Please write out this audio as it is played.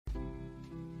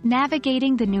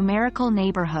Navigating the numerical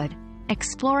neighborhood,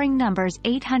 exploring numbers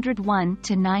 801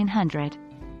 to 900.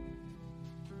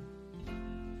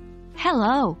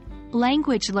 Hello,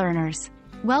 language learners.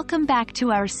 Welcome back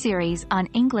to our series on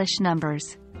English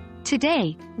numbers.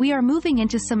 Today, we are moving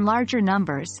into some larger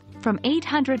numbers, from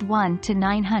 801 to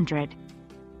 900.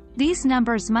 These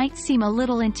numbers might seem a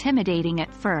little intimidating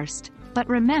at first, but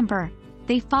remember,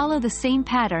 they follow the same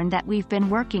pattern that we've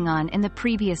been working on in the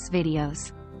previous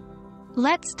videos.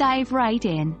 Let's dive right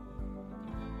in.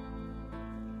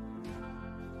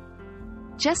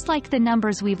 Just like the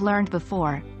numbers we've learned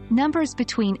before, numbers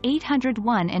between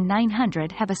 801 and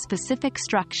 900 have a specific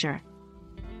structure.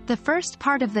 The first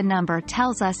part of the number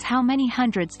tells us how many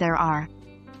hundreds there are.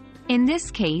 In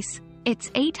this case, it's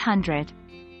 800.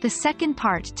 The second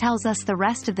part tells us the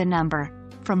rest of the number,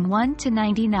 from 1 to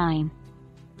 99.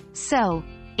 So,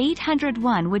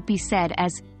 801 would be said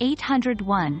as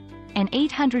 801, and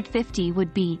 850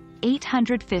 would be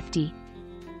 850.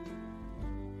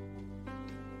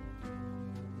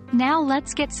 Now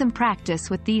let's get some practice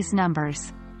with these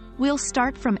numbers. We'll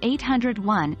start from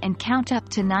 801 and count up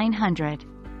to 900.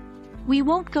 We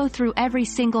won't go through every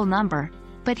single number,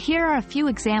 but here are a few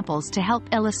examples to help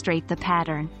illustrate the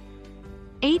pattern.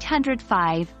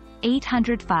 805,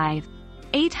 805,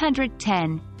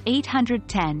 810,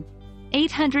 810,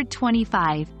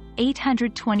 825,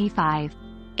 825,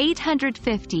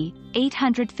 850,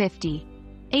 850,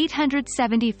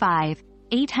 875,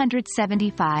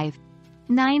 875,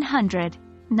 900,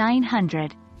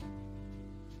 900.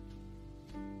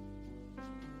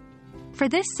 For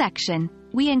this section,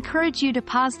 we encourage you to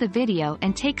pause the video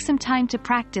and take some time to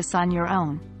practice on your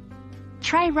own.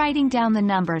 Try writing down the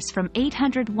numbers from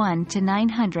 801 to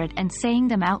 900 and saying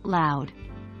them out loud.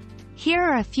 Here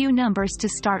are a few numbers to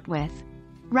start with.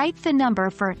 Write the number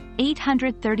for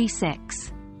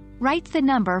 836. Write the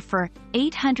number for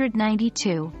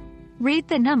 892. Read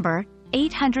the number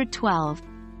 812.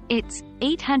 It's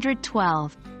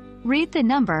 812. Read the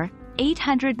number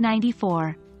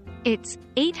 894. It's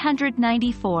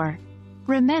 894.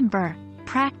 Remember,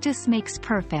 practice makes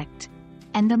perfect.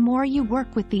 And the more you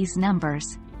work with these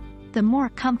numbers, the more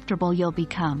comfortable you'll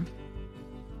become.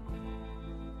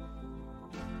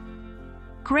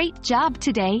 Great job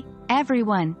today,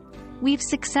 everyone! We've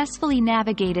successfully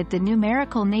navigated the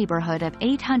numerical neighborhood of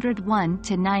 801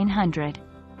 to 900.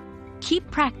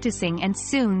 Keep practicing and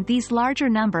soon these larger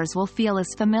numbers will feel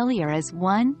as familiar as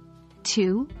 1,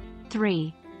 2,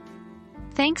 3.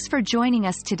 Thanks for joining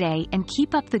us today and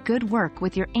keep up the good work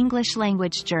with your English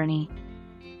language journey.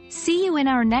 See you in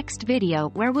our next video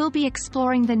where we'll be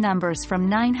exploring the numbers from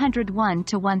 901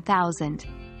 to 1000.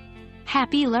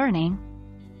 Happy learning!